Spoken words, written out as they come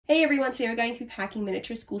Hey everyone, today we're going to be packing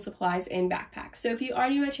miniature school supplies and backpacks. So if you are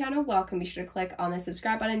new to my channel, welcome. Be sure to click on the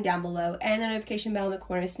subscribe button down below and the notification bell in the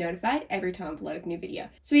corner is notified every time I upload a new video.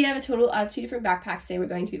 So we have a total of 2 different backpacks today. We're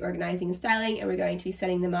going to be organizing and styling, and we're going to be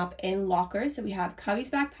setting them up in lockers. So we have Kavi's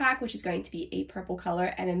backpack, which is going to be a purple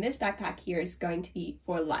color, and then this backpack here is going to be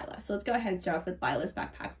for Lila. So let's go ahead and start off with Lila's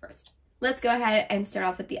backpack first. Let's go ahead and start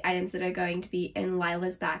off with the items that are going to be in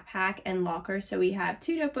Lila's backpack and locker. So we have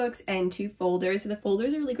 2 notebooks and 2 folders. So the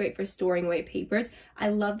folders are really great for storing away papers. I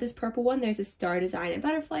love this purple one. There's a star design and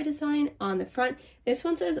butterfly design on the front. This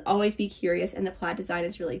one says always be curious, and the plaid design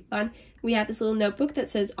is really fun. We have this little notebook that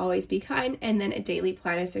says always be kind, and then a daily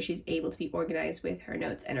planner so she's able to be organized with her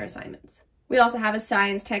notes and her assignments. We also have a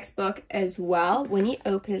science textbook as well. When you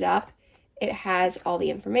open it up, it has all the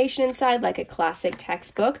information inside, like a classic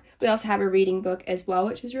textbook. We also have a reading book as well,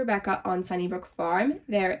 which is Rebecca on Sunnybrook Farm.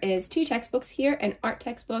 There is 2 textbooks here, an art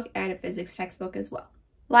textbook and a physics textbook as well.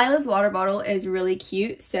 Lila's water bottle is really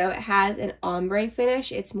cute. So it has an ombre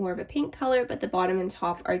finish. It's more of a pink color, but the bottom and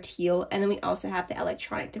top are teal. And then we also have the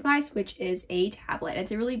electronic device, which is a tablet.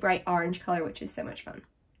 It's a really bright orange color, which is so much fun.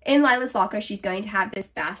 In Lila's locker, she's going to have this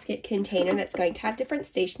basket container that's going to have different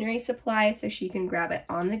stationery supplies so she can grab it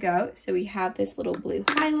on the go. So we have this little blue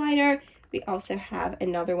highlighter. We also have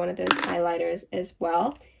another one of those highlighters as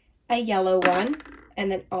well, a yellow one,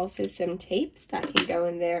 and then also some tapes that can go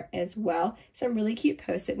in there as well. Some really cute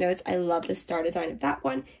post-it notes. I love the star design of that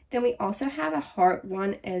one. Then we also have a heart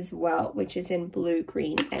one as well, which is in blue,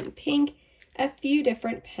 green, and pink. A few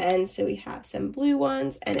different pens, so we have some blue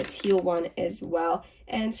ones and a teal one as well,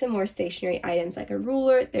 and some more stationery items like a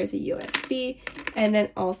ruler. There's a USB, and then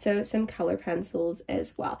also some color pencils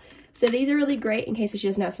as well. So these are really great in case she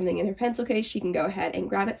doesn't have something in her pencil case. She can go ahead and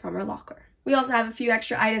grab it from her locker. We also have a few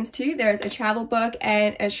extra items too. There's a travel book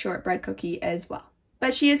and a shortbread cookie as well.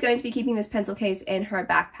 But she is going to be keeping this pencil case in her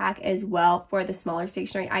backpack as well for the smaller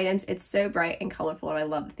stationery items. It's so bright and colorful, and I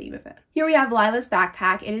love the theme of it. Here we have Lila's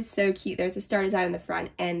backpack. It is so cute. There's a star design on the front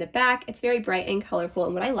and the back. It's very bright and colorful,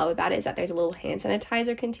 and what I love about it is that there's a little hand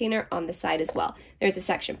sanitizer container on the side as well. There's a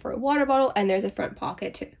section for a water bottle, and there's a front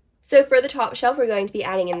pocket too. So for the top shelf, we're going to be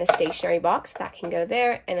adding in the stationery box. That can go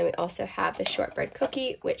there, and then we also have the shortbread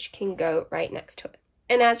cookie, which can go right next to it.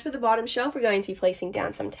 And as for the bottom shelf, we're going to be placing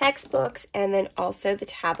down some textbooks and then also the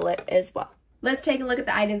tablet as well. Let's take a look at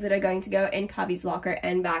the items that are going to go in Kavi's locker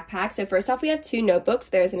and backpack. So first off, we have 2 notebooks.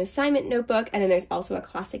 There's an assignment notebook, and then there's also a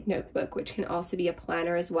classic notebook, which can also be a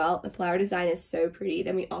planner as well. The flower design is so pretty.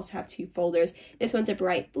 Then we also have 2 folders. This one's a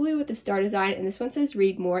bright blue with the star design, and this one says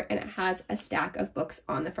read more, and it has a stack of books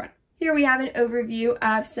on the front. Here we have an overview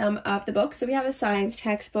of some of the books. So we have a science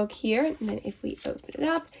textbook here, and then if we open it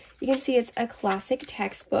up, you can see it's a classic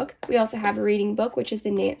textbook. We also have a reading book, which is the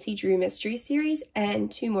Nancy Drew Mystery Series,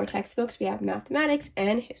 and 2 more textbooks. We have mathematics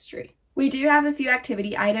and history. We do have a few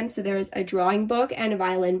activity items, so there's a drawing book and a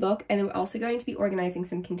violin book, and then we're also going to be organizing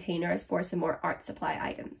some containers for some more art supply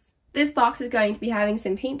items. This box is going to be having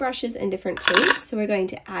some paintbrushes and different paints, so we're going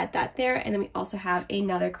to add that there, and then we also have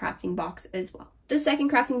another crafting box as well. The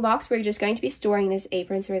second crafting box, we're just going to be storing this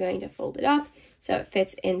apron, so we're going to fold it up so it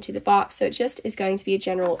fits into the box. So it just is going to be a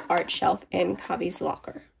general art shelf in Kavi's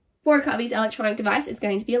locker. For Kavi's electronic device, it's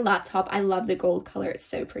going to be a laptop. I love the gold color. It's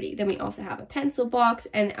so pretty. Then we also have a pencil box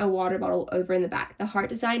and a water bottle over in the back. The heart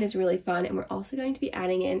design is really fun, and we're also going to be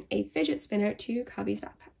adding in a fidget spinner to Kavi's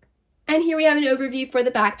backpack. And here we have an overview for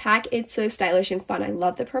the backpack. It's so stylish and fun. I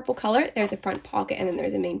love the purple color. There's a front pocket, and then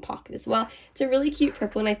there's a main pocket as well. It's a really cute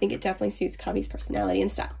purple, and I think it definitely suits Kavi's personality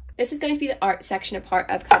and style. This is going to be the art section, a part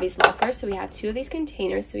of Kavi's locker. So we have 2 of these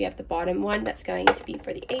containers. So we have the bottom one that's going to be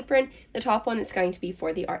for the apron, the top one that's going to be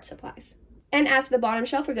for the art supplies. And as for the bottom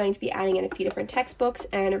shelf, we're going to be adding in a few different textbooks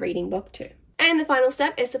and a reading book too. And the final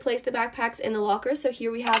step is to place the backpacks in the locker. So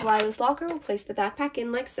here we have Lila's locker. We'll place the backpack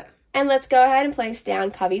in like so. And let's go ahead and place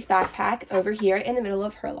down Kavi's backpack over here in the middle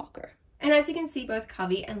of her locker. And as you can see, both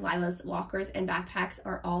Kavi and Lila's lockers and backpacks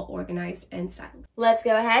are all organized and styled. Let's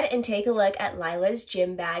go ahead and take a look at Lila's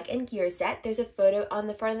gym bag and gear set. There's a photo on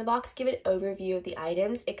the front of the box, give an overview of the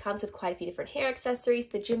items. It comes with quite a few different hair accessories.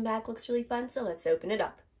 The gym bag looks really fun, so let's open it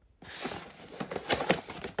up.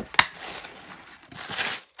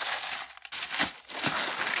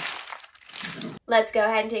 Let's go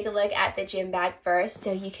ahead and take a look at the gym bag first.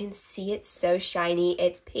 So you can see it's so shiny.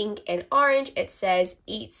 It's pink and orange. It says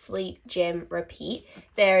eat, sleep, gym, repeat.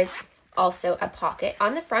 There's also a pocket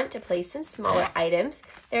on the front to place some smaller items.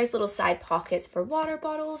 There's little side pockets for water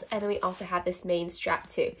bottles, and then we also have this main strap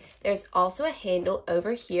too. There's also a handle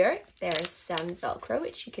over here. There's some Velcro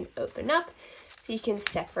which you can open up. So you can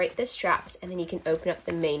separate the straps, and then you can open up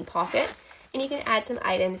the main pocket. and you can add some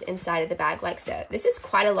items inside of the bag like so. This is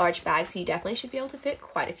quite a large bag, so you definitely should be able to fit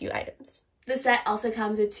quite a few items. The set also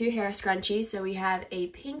comes with 2 hair scrunchies, so we have a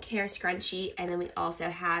pink hair scrunchie, and then we also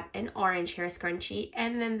have an orange hair scrunchie,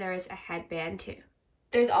 and then there's a headband too.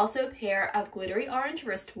 There's also a pair of glittery orange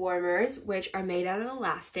wrist warmers, which are made out of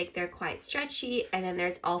elastic. They're quite stretchy, and then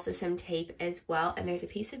there's also some tape as well, and there's a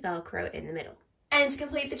piece of Velcro in the middle. And to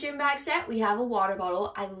complete the gym bag set, we have a water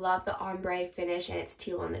bottle. I love the ombre finish, and it's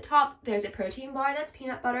teal on the top. There's a protein bar that's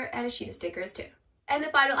peanut butter, and a sheet of stickers too. And the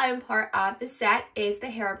final item part of the set is the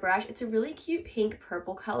hairbrush. It's a really cute pink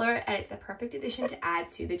purple color, and it's the perfect addition to add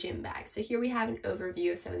to the gym bag. So here we have an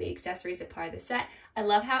overview of some of the accessories as part of the set. I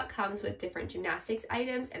love how it comes with different gymnastics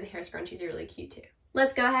items, and the hair scrunchies are really cute too.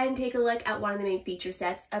 Let's go ahead and take a look at one of the main feature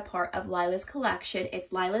sets, a part of Lila's collection.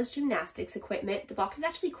 It's Lila's gymnastics equipment. The box is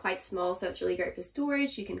actually quite small, so it's really great for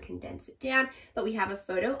storage. You can condense it down, but we have a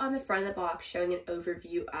photo on the front of the box showing an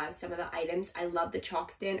overview of some of the items. I love the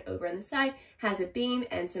chalk stand over on the side, has a beam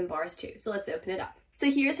and some bars too. So let's open it up. So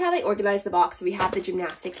here's how they organize the box. So we have the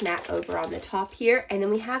gymnastics mat over on the top here, and then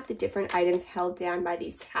we have the different items held down by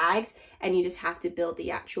these tags, and you just have to build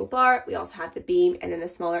the actual bar. We also have the beam and then the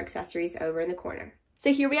smaller accessories over in the corner.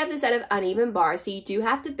 So here we have the set of uneven bars, so you do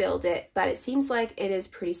have to build it, but it seems like it is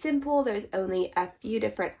pretty simple. There's only a few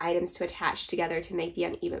different items to attach together to make the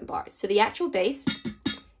uneven bars. So the actual base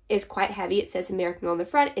is quite heavy. It says American Girl on the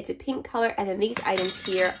front. It's a pink color, and then these items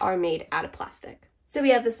here are made out of plastic. So we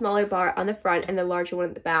have the smaller bar on the front and the larger one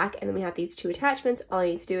at the back, and then we have these 2 attachments. All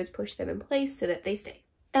you need to do is push them in place so that they stay.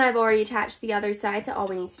 And I've already attached the other side, so all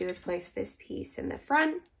we need to do is place this piece in the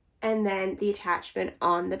front and then the attachment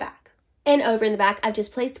on the back. And over in the back, I've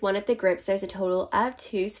just placed one at the grips. There's a total of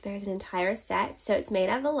 2, so there's an entire set. So it's made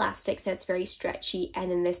out of elastic, so it's very stretchy,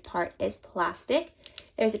 and then this part is plastic.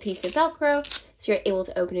 There's a piece of Velcro, so you're able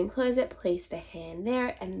to open and close it, place the hand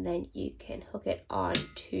there, and then you can hook it on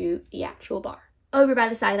to the actual bar. Over by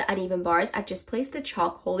the side of the uneven bars, I've just placed the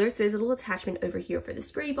chalk holder. So there's a little attachment over here for the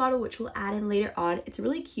spray bottle, which we'll add in later on. It's a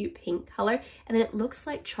really cute pink color, and then it looks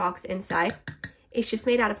like chalk's inside. It's just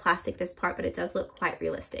made out of plastic, this part, but it does look quite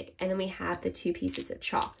realistic. And then we have the 2 pieces of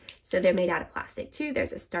chalk. So they're made out of plastic too.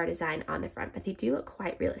 There's a star design on the front, but they do look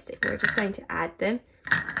quite realistic. We're just going to add them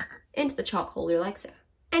into the chalk holder like so.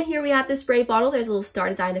 And here we have the spray bottle. There's a little star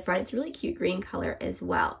design in the front. It's a really cute green color as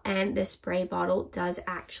well. And this spray bottle does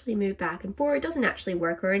actually move back and forward. It doesn't actually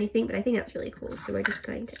work or anything, but I think that's really cool. So we're just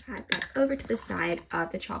going to add that over to the side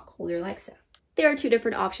of the chalk holder like so. There are 2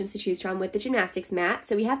 different options to choose from with the gymnastics mat.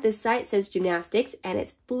 So we have this side, it says gymnastics, and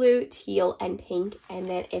it's blue, teal, and pink. And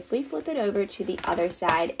then if we flip it over to the other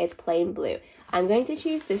side, it's plain blue. I'm going to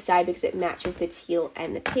choose this side because it matches the teal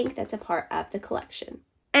and the pink that's a part of the collection.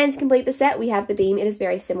 And to complete the set, we have the beam. It is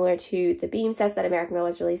very similar to the beam sets that American Girl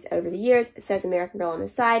has released over the years. It says American Girl on the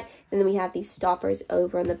side, and then we have these stoppers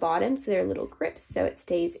over on the bottom, so they're little grips, so it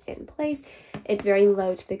stays in place. It's very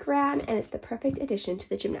low to the ground, and it's the perfect addition to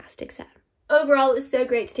the gymnastics set. Overall, it was so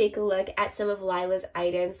great to take a look at some of Lila's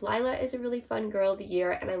items. Lila is a really fun girl of the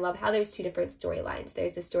year, and I love how there's 2 different storylines.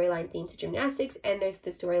 There's the storyline theme to gymnastics, and there's the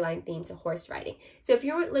storyline theme to horse riding. So if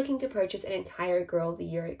you're looking to purchase an entire Girl of the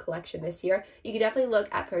Year collection this year, you could definitely look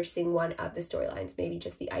at purchasing one of the storylines, maybe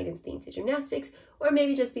just the items themed to gymnastics, or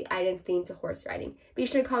maybe just the items themed to horse riding. Be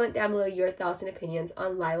sure to comment down below your thoughts and opinions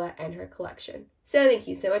on Lila and her collection. So thank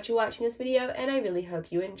you so much for watching this video, and I really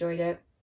hope you enjoyed it.